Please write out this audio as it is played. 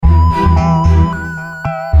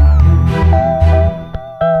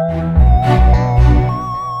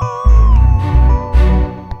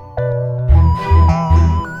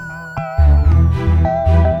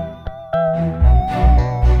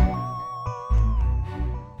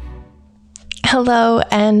Hello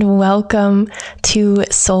and welcome to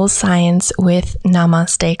Soul Science with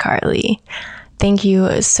Namaste Carly. Thank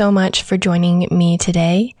you so much for joining me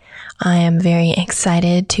today. I am very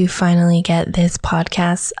excited to finally get this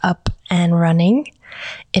podcast up and running.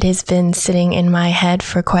 It has been sitting in my head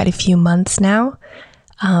for quite a few months now,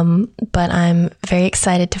 but I'm very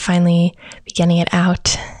excited to finally be getting it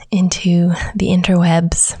out into the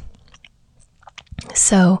interwebs.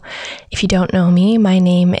 So, if you don't know me, my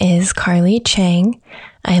name is Carly Chang.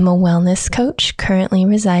 I am a wellness coach currently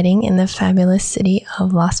residing in the fabulous city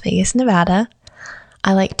of Las Vegas, Nevada.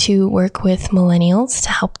 I like to work with millennials to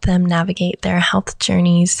help them navigate their health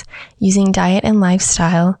journeys using diet and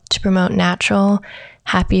lifestyle to promote natural,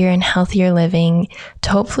 happier, and healthier living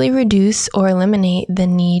to hopefully reduce or eliminate the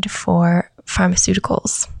need for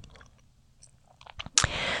pharmaceuticals.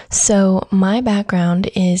 So my background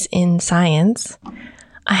is in science.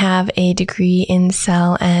 I have a degree in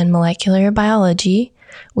cell and molecular biology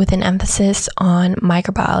with an emphasis on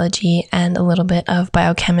microbiology and a little bit of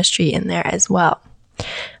biochemistry in there as well.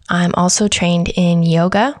 I'm also trained in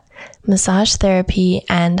yoga, massage therapy,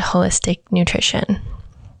 and holistic nutrition.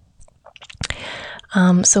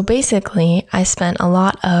 So basically, I spent a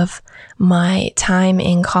lot of my time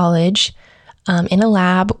in college in a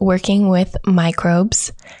lab working with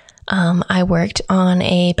microbes. I worked on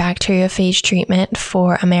a bacteriophage treatment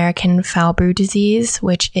for American foul brood disease,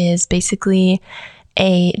 which is basically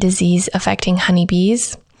a disease affecting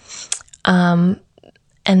honeybees. And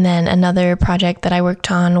then another project that I worked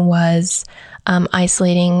on was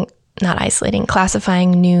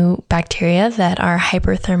classifying new bacteria that are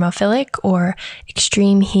hyperthermophilic or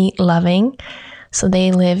extreme heat loving. So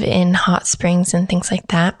they live in hot springs and things like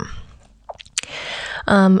that.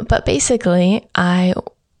 But basically, I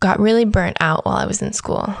got really burnt out while I was in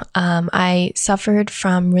school. I suffered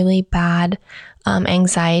from really bad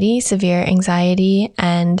severe anxiety,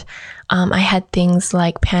 and I had things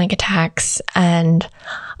like panic attacks and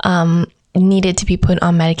needed to be put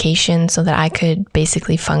on medication so that I could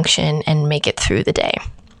basically function and make it through the day.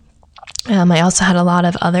 I also had a lot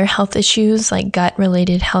of other health issues, like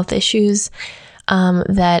gut-related health issues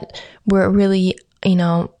that were really,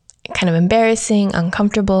 kind of embarrassing,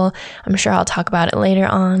 uncomfortable. I'm sure I'll talk about it later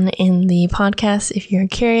on in the podcast if you're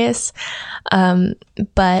curious.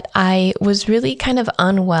 But I was really kind of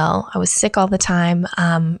unwell. I was sick all the time.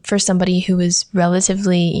 For somebody who was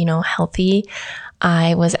relatively, healthy,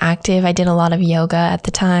 I was active. I did a lot of yoga at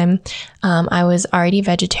the time. I was already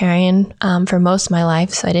vegetarian for most of my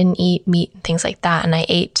life, so I didn't eat meat and things like that, and I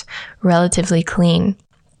ate relatively clean.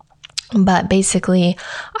 But basically,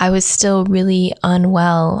 I was still really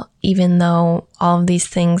unwell, even though all of these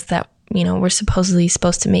things that, were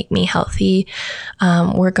supposed to make me healthy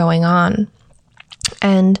were going on.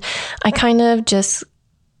 And I kind of just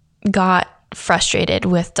got frustrated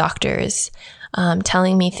with doctors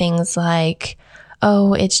telling me things like,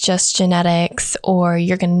 oh, it's just genetics, or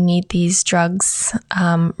you're going to need these drugs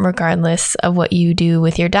regardless of what you do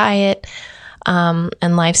with your diet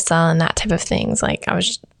and lifestyle and that type of things.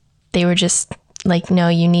 They were just like, no,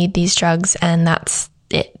 you need these drugs and that's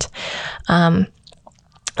it.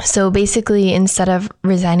 So basically, instead of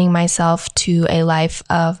resigning myself to a life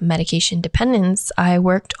of medication dependence, I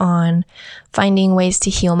worked on finding ways to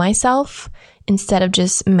heal myself instead of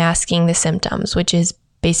just masking the symptoms, which is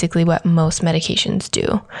basically what most medications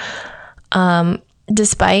do.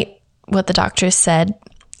 Despite what the doctors said,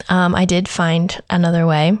 I did find another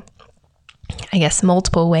way, I guess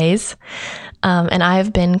multiple ways. And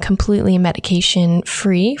I've been completely medication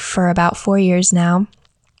free for about 4 years now.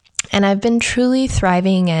 And I've been truly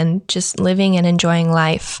thriving and just living and enjoying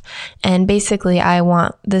life. And basically, I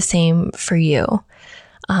want the same for you.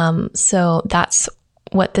 So that's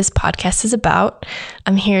what this podcast is about.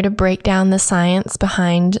 I'm here to break down the science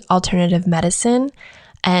behind alternative medicine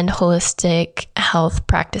and holistic health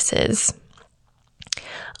practices.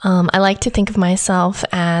 I like to think of myself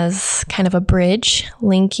as kind of a bridge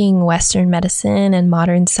linking Western medicine and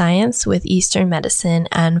modern science with Eastern medicine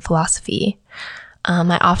and philosophy.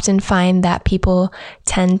 I often find that people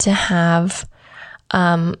tend to have,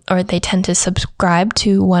 or they tend to subscribe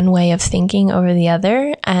to one way of thinking over the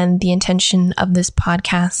other. And the intention of this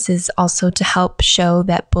podcast is also to help show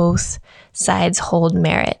that both sides hold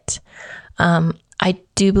merit. I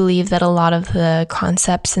do believe that a lot of the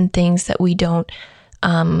concepts and things that we don't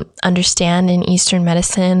understand in Eastern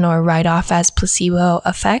medicine or write off as placebo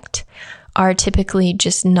effect are typically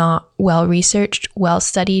just not well researched, well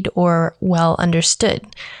studied, or well understood.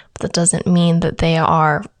 But that doesn't mean that they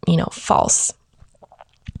are, false.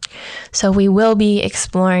 So we will be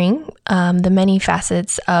exploring the many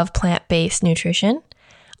facets of plant-based nutrition.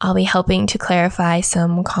 I'll be helping to clarify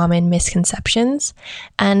some common misconceptions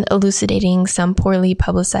and elucidating some poorly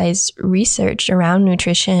publicized research around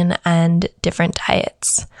nutrition and different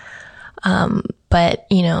diets. But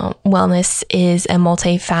wellness is a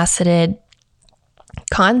multifaceted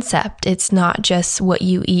concept. It's not just what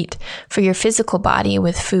you eat for your physical body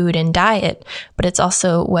with food and diet, but it's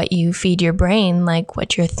also what you feed your brain, like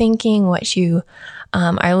what you're thinking, what you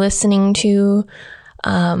are listening to,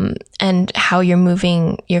 and how you're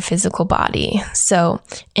moving your physical body. So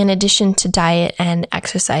in addition to diet and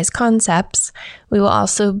exercise concepts, we will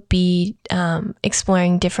also be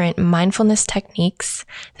exploring different mindfulness techniques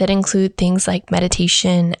that include things like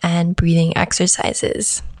meditation and breathing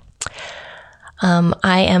exercises.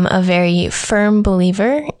 I am a very firm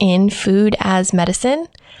believer in food as medicine,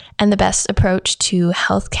 and the best approach to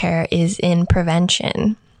healthcare is in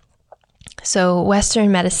prevention. So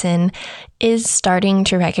Western medicine is starting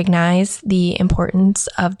to recognize the importance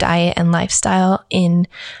of diet and lifestyle in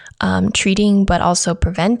treating, but also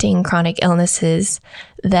preventing chronic illnesses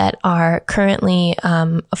that are currently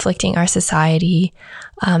afflicting our society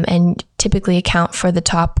and typically account for the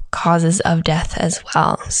top causes of death as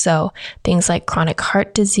well. So things like chronic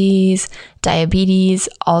heart disease, diabetes,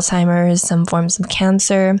 Alzheimer's, some forms of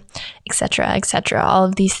cancer, etc., etc. All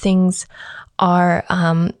of these things are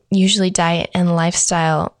usually diet and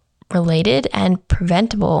lifestyle related and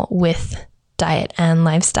preventable with diet and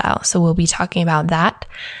lifestyle. So we'll be talking about that,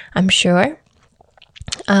 I'm sure.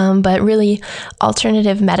 But really,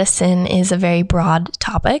 alternative medicine is a very broad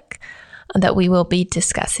topic that we will be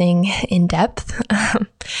discussing in depth.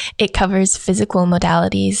 It covers physical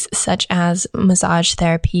modalities such as massage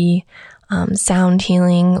therapy, sound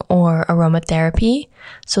healing, or aromatherapy.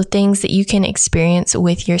 So things that you can experience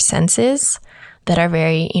with your senses that are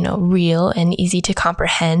very, real and easy to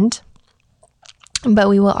comprehend. But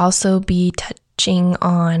we will also be touching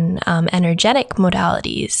on energetic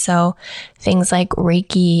modalities. So things like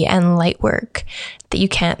Reiki and light work that you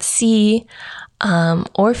can't see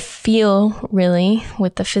or feel really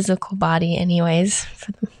with the physical body anyways,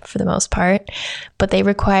 for the most part. But they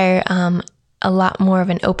require a lot more of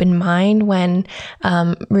an open mind when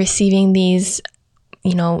receiving these,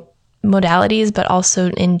 modalities, but also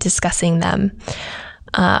in discussing them.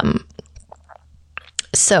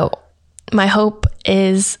 So my hope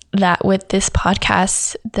is that with this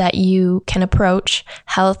podcast that you can approach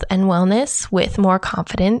health and wellness with more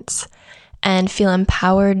confidence and feel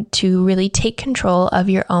empowered to really take control of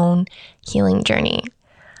your own healing journey.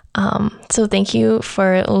 So thank you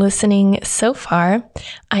for listening so far.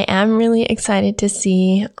 I am really excited to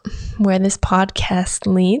see where this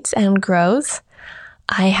podcast leads and grows.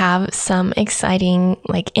 I have some exciting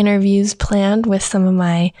interviews planned with some of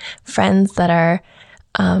my friends that are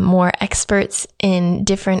more experts in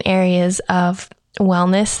different areas of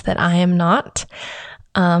wellness that I am not.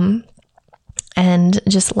 And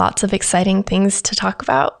just lots of exciting things to talk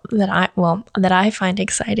about that I find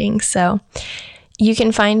exciting. So you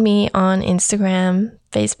can find me on Instagram,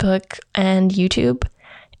 Facebook, and YouTube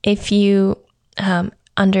if you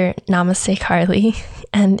under Namaste Carly.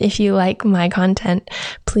 And if you like my content,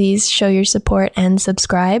 please show your support and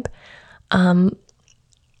subscribe.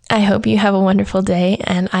 I hope you have a wonderful day,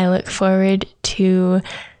 and I look forward to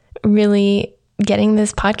really getting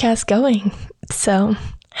this podcast going. So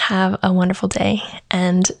have a wonderful day,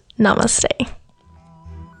 and namaste.